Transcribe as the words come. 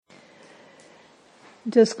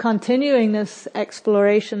Just continuing this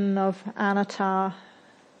exploration of anatta,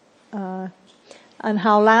 and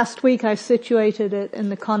how last week I situated it in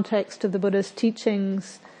the context of the Buddha's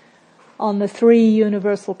teachings on the three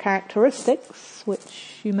universal characteristics,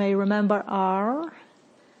 which you may remember are...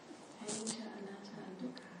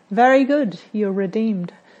 Very good, you're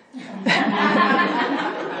redeemed.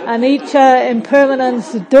 Anicca,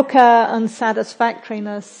 impermanence; dukkha,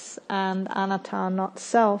 unsatisfactoriness; and anatta, not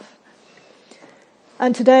self.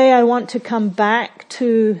 And today I want to come back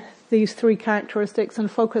to these three characteristics and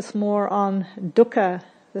focus more on dukkha,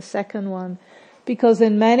 the second one, because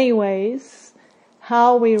in many ways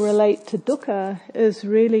how we relate to dukkha is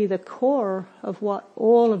really the core of what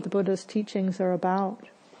all of the Buddha's teachings are about.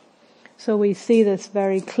 So we see this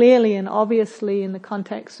very clearly and obviously in the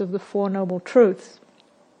context of the Four Noble Truths,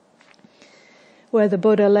 where the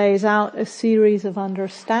Buddha lays out a series of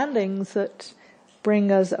understandings that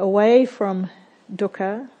bring us away from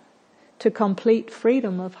dukkha to complete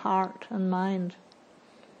freedom of heart and mind.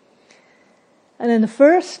 And in the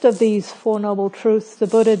first of these Four Noble Truths, the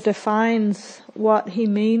Buddha defines what he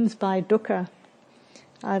means by dukkha.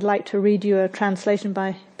 I'd like to read you a translation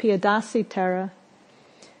by Piyadasi Thera.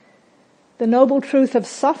 The noble truth of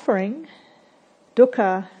suffering,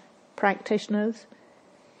 dukkha practitioners,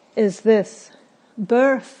 is this: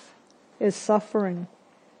 birth is suffering,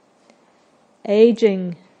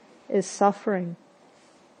 aging is suffering,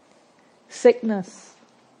 sickness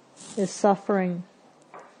is suffering,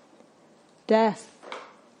 death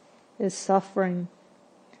is suffering,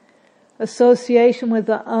 association with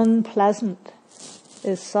the unpleasant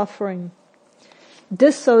is suffering,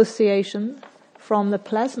 dissociation from the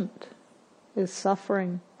pleasant is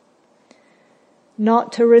suffering.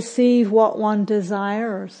 Not to receive what one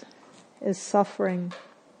desires is suffering.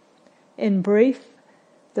 In brief,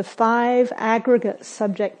 the 5 aggregates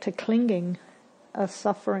subject to clinging are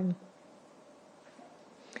suffering.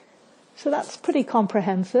 So that's pretty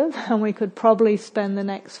comprehensive, and we could probably spend the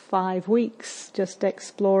next 5 weeks just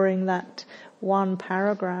exploring that one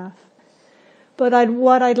paragraph. But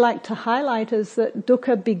what I'd like to highlight is that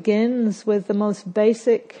dukkha begins with the most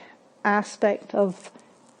basic aspect of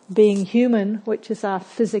being human, which is our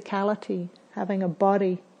physicality, having a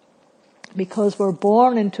body. Because we're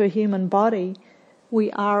born into a human body, we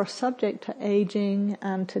are subject to aging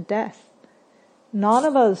and to death. None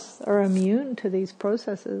of us are immune to these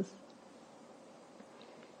processes.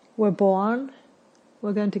 We're born,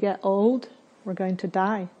 we're going to get old, we're going to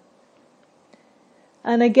die.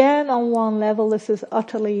 And again, on one level, this is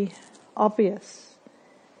utterly obvious.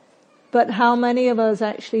 But how many of us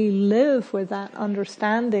actually live with that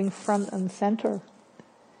understanding front and center?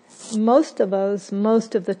 Most of us,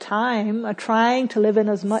 most of the time, are trying to live in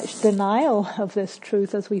as much denial of this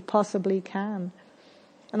truth as we possibly can.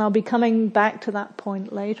 And I'll be coming back to that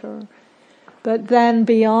point later. But then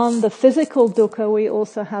beyond the physical dukkha, we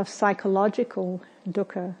also have psychological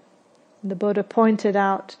dukkha. The Buddha pointed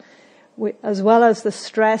out, as well as the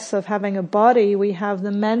stress of having a body, we have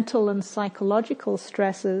the mental and psychological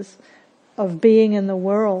stresses of being in the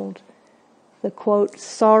world. The quote,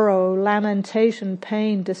 sorrow, lamentation,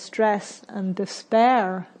 pain, distress, and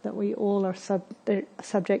despair that we all are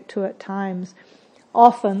subject to at times,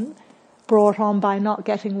 often brought on by not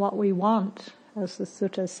getting what we want, as the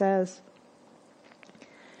sutta says.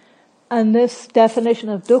 And this definition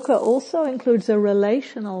of dukkha also includes a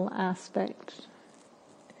relational aspect,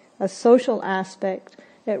 a social aspect.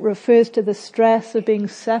 It refers to the stress of being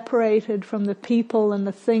separated from the people and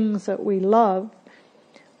the things that we love,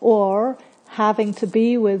 or having to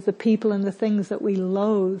be with the people and the things that we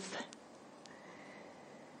loathe.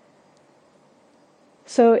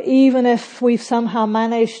 So even if we've somehow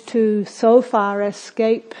managed to so far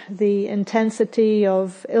escape the intensity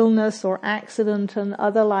of illness or accident and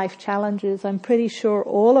other life challenges, I'm pretty sure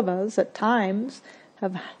all of us at times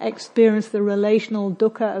have experienced the relational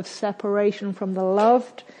dukkha of separation from the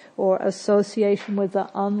loved or association with the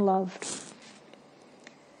unloved.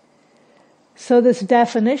 So this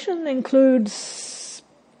definition includes,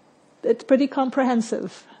 it's pretty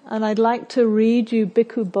comprehensive, and I'd like to read you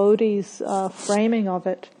Bhikkhu Bodhi's framing of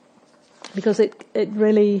it, because it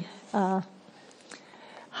really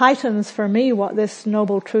heightens for me what this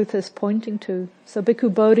noble truth is pointing to. So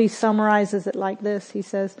Bhikkhu Bodhi summarizes it like this. He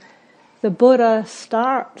says, the Buddha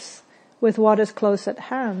starts with what is close at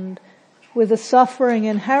hand, with the suffering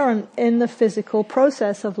inherent in the physical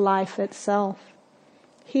process of life itself.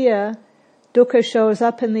 Here, dukkha shows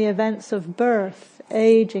up in the events of birth,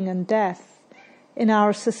 aging and death, in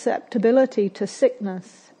our susceptibility to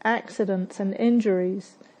sickness, accidents and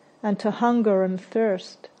injuries, and to hunger and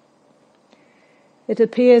thirst. It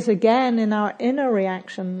appears again in our inner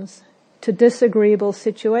reactions to disagreeable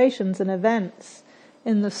situations and events,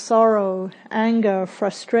 in the sorrow, anger,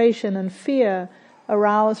 frustration and fear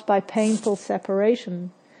aroused by painful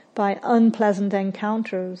separation, by unpleasant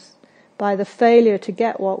encounters, by the failure to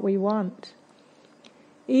get what we want.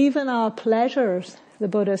 Even our pleasures, the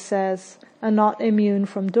Buddha says, are not immune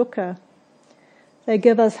from dukkha. They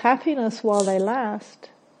give us happiness while they last,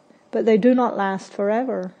 but they do not last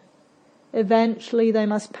forever. Eventually they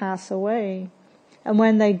must pass away, and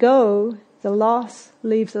when they go, the loss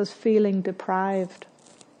leaves us feeling deprived.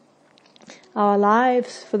 Our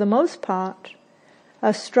lives, for the most part,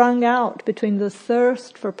 are strung out between the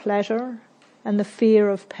thirst for pleasure and the fear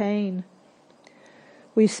of pain.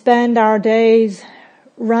 We spend our days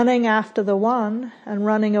running after the one and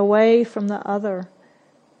running away from the other,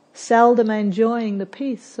 seldom enjoying the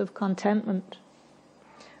peace of contentment.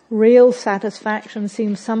 Real satisfaction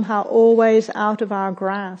seems somehow always out of our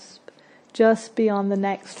grasp, just beyond the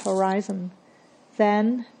next horizon.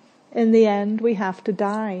 Then, in the end, we have to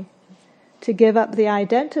die, to give up the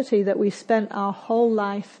identity that we spent our whole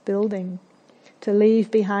life building, to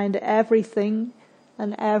leave behind everything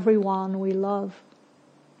and everyone we love.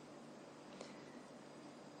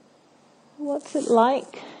 What's it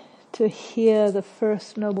like to hear the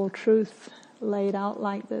First Noble Truth laid out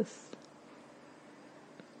like this?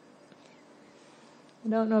 I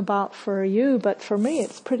don't know about for you, but for me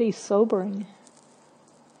it's pretty sobering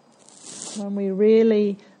when we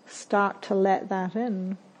really start to let that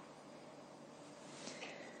in.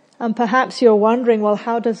 And perhaps you're wondering, well,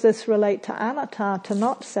 how does this relate to anatta, to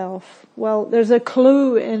not self? Well, there's a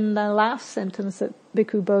clue in the last sentence that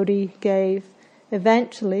Bhikkhu Bodhi gave.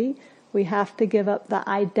 Eventually, we have to give up the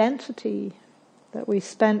identity that we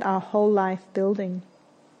spent our whole life building.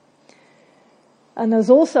 And there's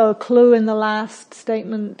also a clue in the last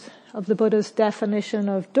statement of the Buddha's definition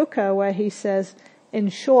of dukkha, where he says, in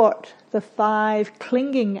short, the 5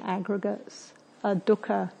 clinging aggregates are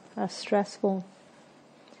dukkha, are stressful.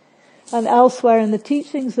 And elsewhere in the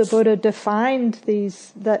teachings, the Buddha defined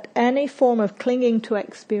these, that any form of clinging to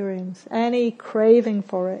experience, any craving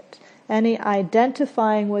for it, any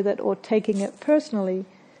identifying with it or taking it personally,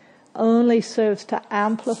 only serves to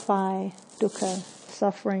amplify dukkha,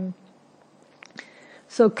 suffering.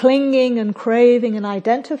 So clinging and craving and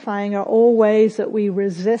identifying are all ways that we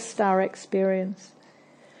resist our experience.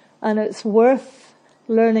 And it's worth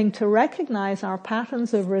learning to recognize our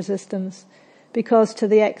patterns of resistance, because to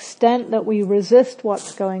the extent that we resist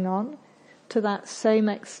what's going on, to that same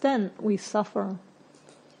extent we suffer.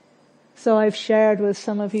 So I've shared with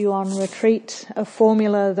some of you on retreat a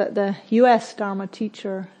formula that the US Dharma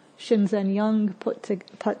teacher Shinzen Young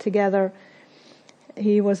put together.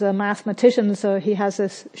 He was a mathematician, so he has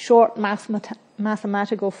this short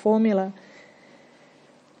mathematical formula.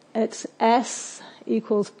 It's S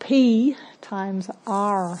equals P times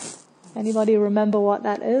R. Anybody remember what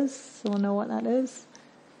that is? Someone know what that is?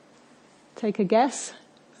 Take a guess.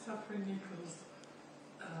 Suffering equals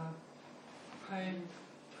pain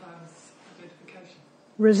times identification.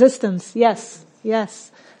 Resistance, yes,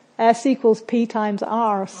 yes. S equals P times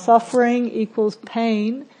R. Suffering equals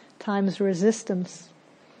pain times resistance.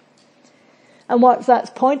 And what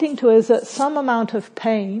that's pointing to is that some amount of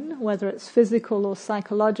pain, whether it's physical or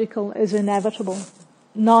psychological, is inevitable.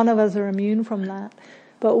 None of us are immune from that.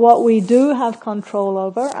 But what we do have control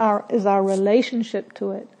over is our relationship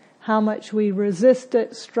to it. How much we resist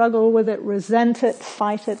it, struggle with it, resent it,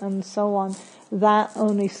 fight it, and so on. That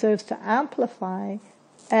only serves to amplify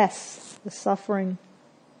S, the suffering.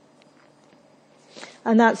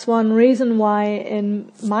 And that's one reason why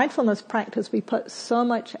in mindfulness practice we put so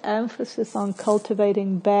much emphasis on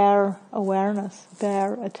cultivating bare awareness,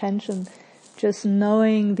 bare attention, just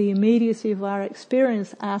knowing the immediacy of our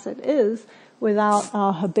experience as it is without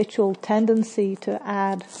our habitual tendency to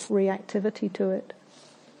add reactivity to it.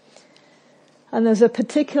 And there's a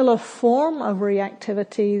particular form of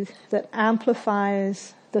reactivity that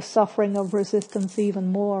amplifies the suffering of resistance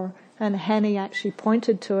even more, and Henny actually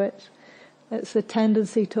pointed to it. It's the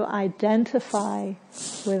tendency to identify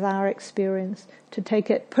with our experience, to take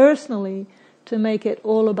it personally, to make it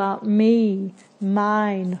all about me,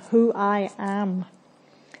 mine, who I am.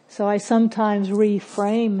 So I sometimes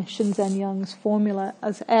reframe Shinzen Young's formula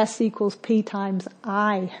as S equals P times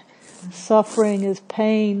I. Suffering is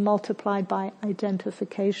pain multiplied by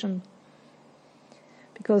identification.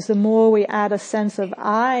 Because the more we add a sense of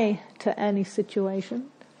I to any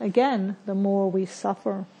situation, again, the more we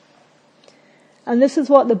suffer. And this is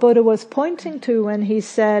what the Buddha was pointing to when he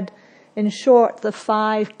said, in short, the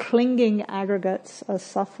 5 clinging aggregates are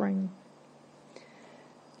suffering.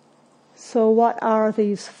 So what are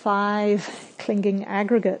these 5 clinging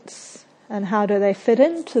aggregates, and how do they fit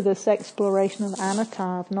into this exploration of anatta,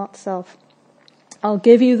 of not self? I'll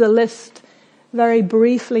give you the list very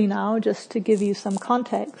briefly now, just to give you some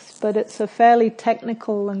context, but it's a fairly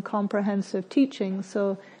technical and comprehensive teaching,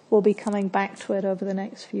 so we'll be coming back to it over the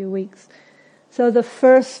next few weeks. So the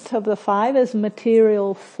first of the 5 is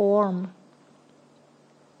material form,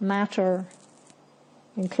 matter,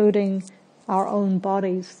 including our own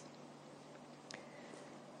bodies.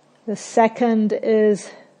 The second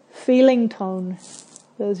is feeling tone.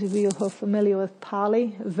 Those of you who are familiar with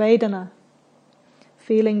Pali, Vedana,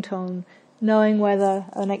 feeling tone, knowing whether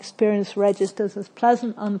an experience registers as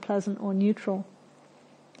pleasant, unpleasant, or neutral.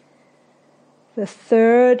 The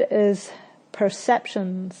third is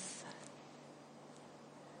perceptions,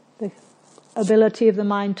 the ability of the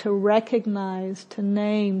mind to recognize, to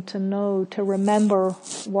name, to know, to remember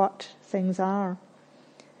what things are.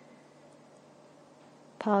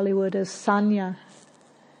 Pali word is sanya.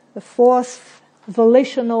 The fourth,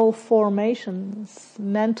 volitional formations,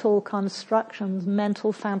 mental constructions,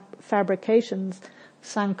 mental fabrications,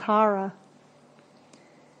 sankhara.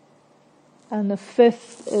 And the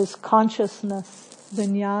fifth is consciousness,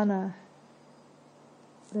 vijnana,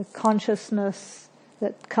 the consciousness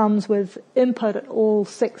that comes with input at all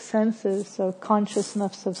 6 senses, so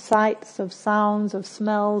consciousness of sights, of sounds, of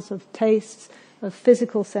smells, of tastes, of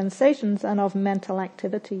physical sensations, and of mental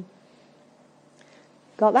activity.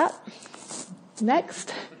 Got that?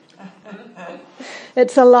 Next.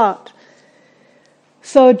 It's a lot.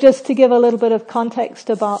 So just to give a little bit of context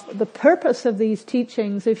about the purpose of these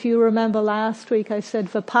teachings, if you remember last week I said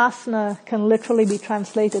vipassana can literally be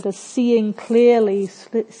translated as seeing clearly,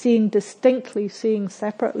 seeing distinctly, seeing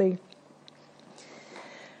separately.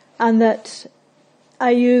 And that I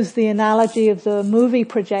use the analogy of the movie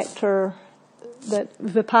projector, that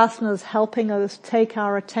vipassana is helping us take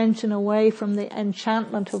our attention away from the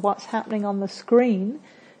enchantment of what's happening on the screen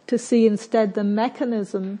to see instead the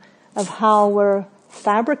mechanism of how we're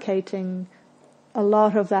fabricating a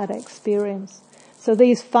lot of that experience. So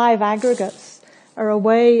these 5 aggregates are a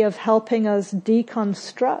way of helping us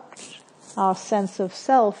deconstruct our sense of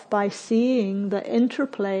self by seeing the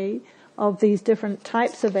interplay of these different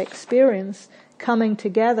types of experience coming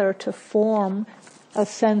together to form a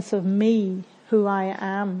sense of me, who I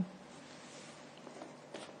am.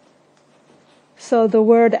 So the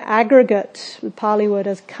word aggregate, the Pali word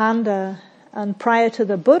is khandha, and prior to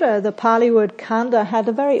the Buddha, the Pali word khandha had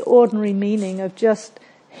a very ordinary meaning of just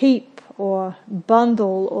heap or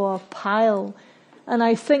bundle or pile. And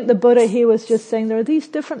I think the Buddha here was just saying there are these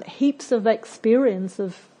different heaps of experience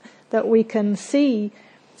that we can see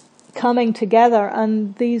coming together,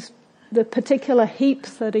 and the particular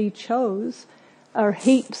heaps that he chose are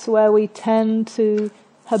heaps where we tend to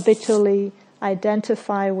habitually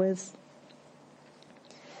identify with.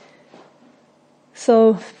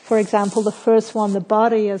 So, for example, the first one, the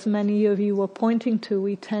body, as many of you were pointing to,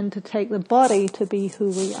 we tend to take the body to be who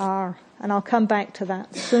we are. And I'll come back to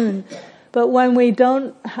that soon. But when we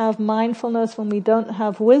don't have mindfulness, when we don't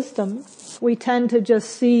have wisdom, we tend to just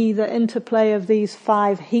see the interplay of these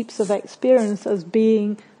 5 heaps of experience as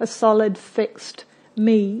being a solid, fixed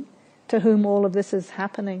me to whom all of this is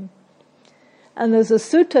happening. And there's a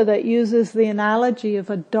sutta that uses the analogy of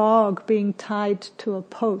a dog being tied to a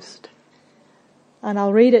post. And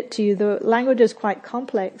I'll read it to you. The language is quite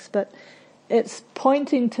complex, but it's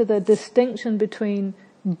pointing to the distinction between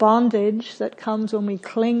bondage that comes when we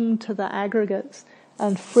cling to the aggregates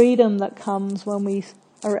and freedom that comes when we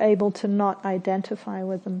are able to not identify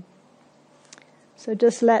with them. So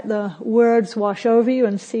just let the words wash over you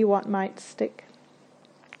and see what might stick.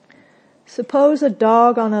 Suppose a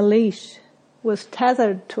dog on a leash was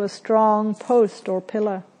tethered to a strong post or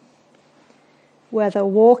pillar. Whether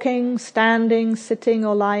walking, standing, sitting,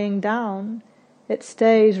 or lying down, it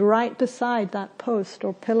stays right beside that post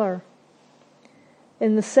or pillar.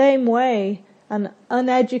 In the same way, an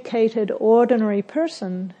uneducated, ordinary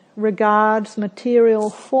person regards material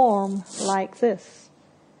form like this.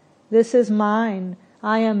 This is mine.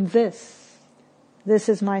 I am this. This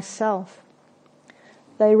is myself.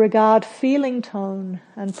 They regard feeling tone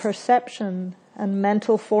and perception and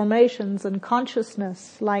mental formations and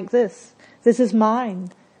consciousness like this. This is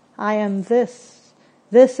mine. I am this.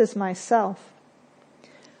 This is myself.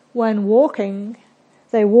 When walking,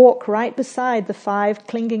 they walk right beside the 5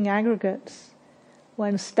 clinging aggregates.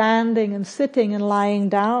 When standing and sitting and lying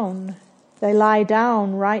down, they lie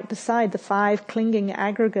down right beside the 5 clinging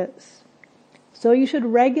aggregates. So you should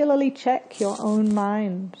regularly check your own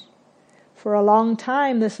mind. For a long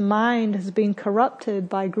time, this mind has been corrupted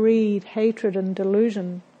by greed, hatred, and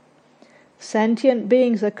delusion. Sentient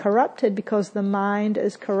beings are corrupted because the mind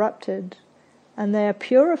is corrupted, and they are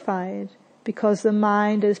purified because the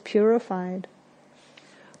mind is purified.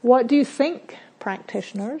 What do you think,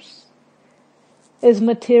 practitioners? Is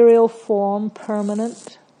material form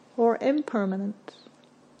permanent or impermanent?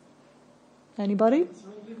 Anybody? It's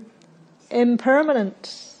all impermanent.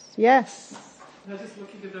 Impermanent, yes. I'm just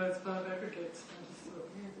looking at those 5 aggregates. And I just thought,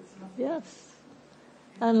 there's nothing. Yes.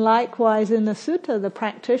 And likewise in the sutta, the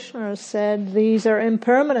practitioner said, these are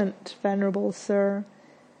impermanent, Venerable Sir.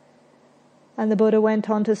 And the Buddha went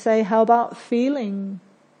on to say, how about feeling,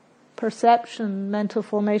 perception, mental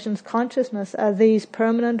formations, consciousness? Are these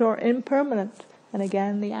permanent or impermanent? And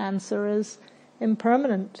again, the answer is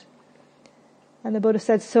impermanent. And the Buddha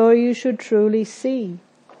said, so you should truly see.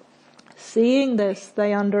 Seeing this,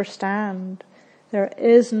 they understand. There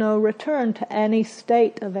is no return to any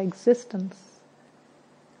state of existence.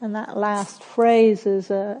 And that last phrase is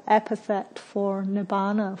an epithet for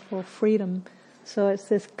nibbana, for freedom. So it's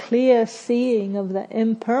this clear seeing of the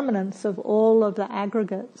impermanence of all of the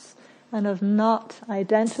aggregates and of not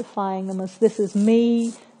identifying them as this is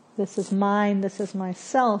me, this is mine, this is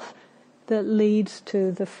myself, that leads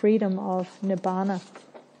to the freedom of nibbana.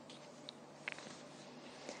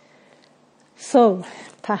 So,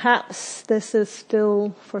 perhaps this is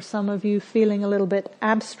still, for some of you, feeling a little bit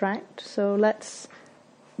abstract. So let's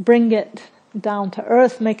bring it down to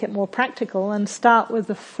earth, make it more practical, and start with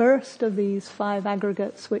the first of these 5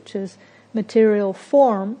 aggregates, which is material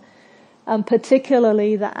form, and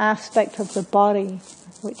particularly the aspect of the body,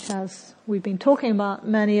 which, as we've been talking about,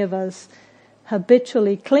 many of us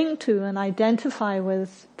habitually cling to and identify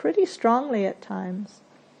with pretty strongly at times.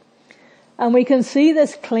 And we can see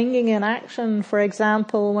this clinging in action, for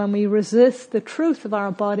example, when we resist the truth of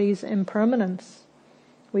our body's impermanence.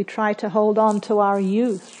 We try to hold on to our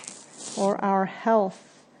youth or our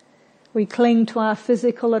health. We cling to our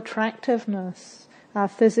physical attractiveness, our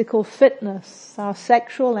physical fitness, our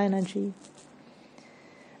sexual energy.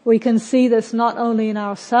 We can see this not only in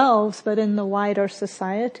ourselves, but in the wider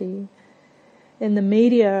society, in the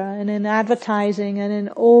media and in advertising and in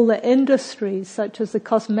all the industries, such as the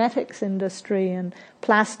cosmetics industry and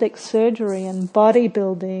plastic surgery and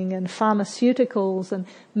bodybuilding and pharmaceuticals and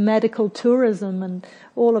medical tourism and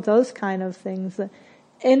all of those kind of things. The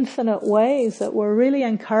infinite ways that we're really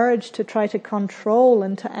encouraged to try to control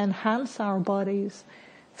and to enhance our bodies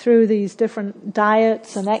through these different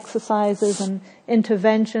diets and exercises and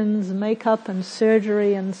interventions, makeup and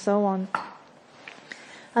surgery and so on.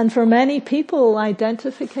 And for many people,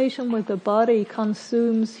 identification with the body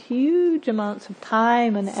consumes huge amounts of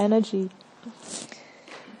time and energy.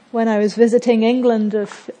 When I was visiting England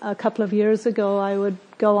a couple of years ago, I would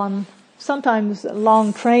go on sometimes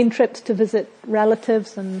long train trips to visit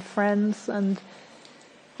relatives and friends, and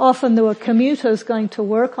often there were commuters going to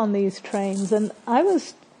work on these trains, and I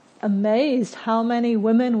was amazed how many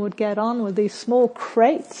women would get on with these small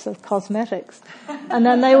crates of cosmetics. And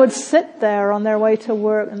then they would sit there on their way to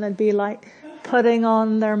work and they'd be like putting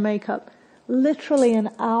on their makeup literally an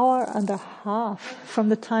hour and a half from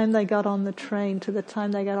the time they got on the train to the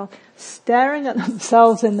time they got off, staring at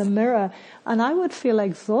themselves in the mirror. And I would feel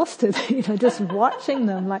exhausted, just watching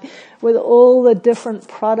them, like with all the different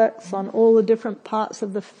products on all the different parts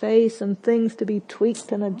of the face and things to be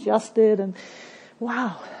tweaked and adjusted, and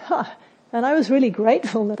wow. And I was really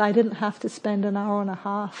grateful that I didn't have to spend an hour and a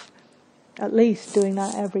half at least doing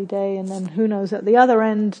that every day, and then who knows, at the other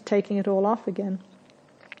end taking it all off again.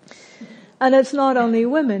 And it's not only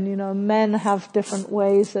women, men have different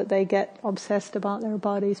ways that they get obsessed about their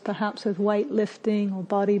bodies, perhaps with weightlifting or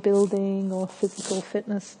bodybuilding or physical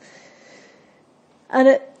fitness.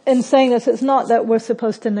 And in saying this, it's not that we're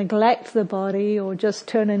supposed to neglect the body or just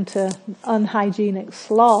turn into unhygienic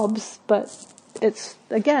slobs, but it's,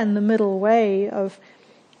 again, the middle way of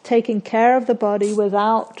taking care of the body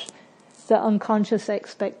without the unconscious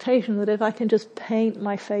expectation that if I can just paint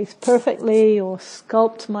my face perfectly or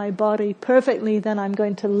sculpt my body perfectly, then I'm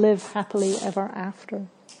going to live happily ever after.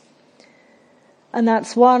 And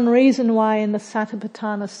that's one reason why in the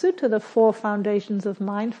Satipatthana Sutta, the 4 foundations of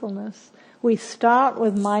mindfulness, we start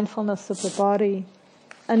with mindfulness of the body.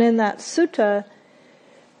 And in that sutta,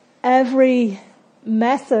 every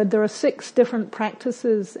method, there are 6 different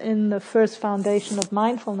practices in the first foundation of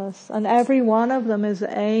mindfulness, and every one of them is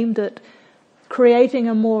aimed at creating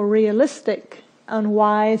a more realistic and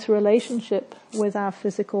wise relationship with our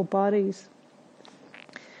physical bodies.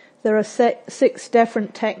 There are 6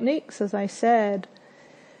 different techniques, as I said.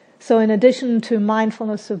 So in addition to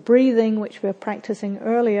mindfulness of breathing, which we were practicing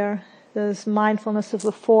earlier, there's mindfulness of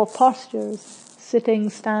the 4 postures: sitting,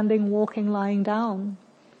 standing, walking, lying down.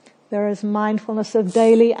 There is mindfulness of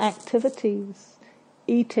daily activities,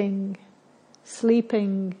 eating,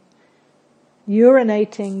 sleeping,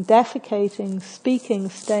 urinating, defecating, speaking,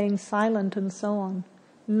 staying silent, and so on.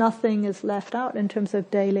 Nothing is left out in terms of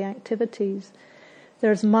daily activities.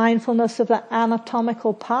 There's mindfulness of the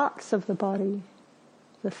anatomical parts of the body,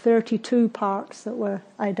 the 32 parts that were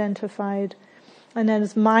identified. And then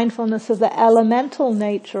there's mindfulness of the elemental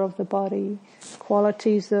nature of the body,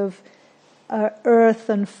 qualities of earth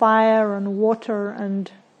and fire and water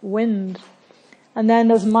and wind. And then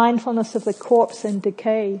there's mindfulness of the corpse in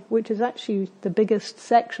decay, which is actually the biggest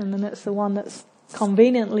section, and it's the one that's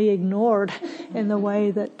conveniently ignored in the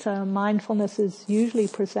way that mindfulness is usually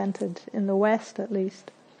presented, in the West at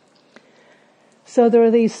least. So there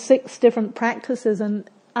are these 6 different practices, and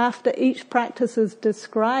after each practice is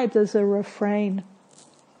described, there's a refrain.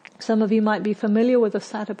 Some of you might be familiar with the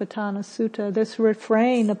Satipatthana Sutta. This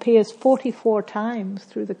refrain appears 44 times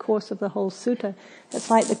through the course of the whole sutta.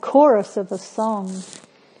 It's like the chorus of a song.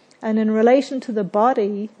 And in relation to the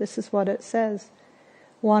body, this is what it says.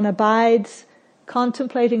 One abides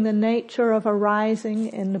contemplating the nature of arising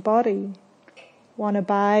in the body. One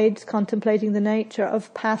abides contemplating the nature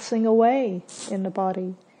of passing away in the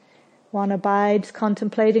body. One abides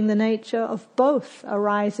contemplating the nature of both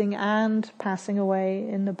arising and passing away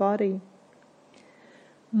in the body.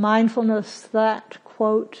 Mindfulness that,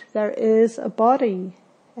 quote, there is a body,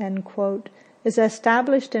 end quote, is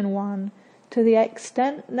established in one to the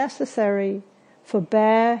extent necessary for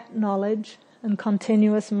bare knowledge and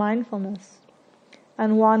continuous mindfulness.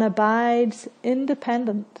 And one abides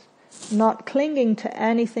independent, not clinging to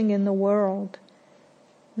anything in the world.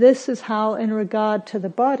 This is how, in regard to the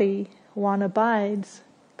body, one abides,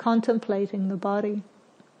 contemplating the body.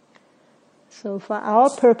 So for our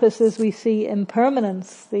purposes, we see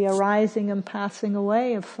impermanence, the arising and passing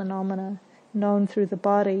away of phenomena known through the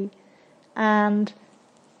body, and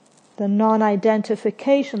the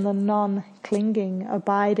non-identification, the non-clinging,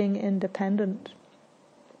 abiding independent.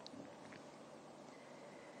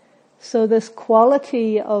 So this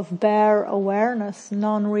quality of bare awareness,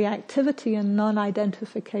 non-reactivity and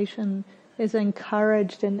non-identification is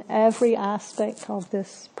encouraged in every aspect of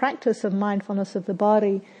this practice of mindfulness of the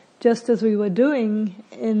body, just as we were doing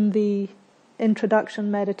in the introduction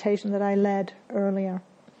meditation that I led earlier.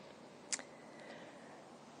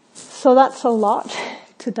 So that's a lot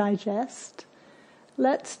to digest.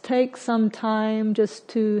 Let's take some time just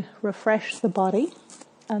to refresh the body,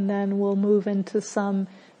 and then we'll move into some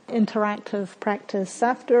interactive practice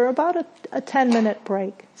after about a 10-minute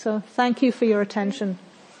break. So thank you for your attention.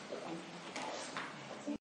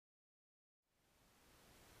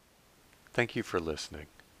 Thank you for listening.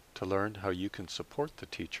 To learn how you can support the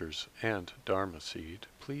teachers and Dharma Seed,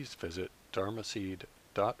 please visit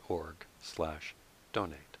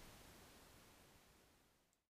dharmaseed.org/donate.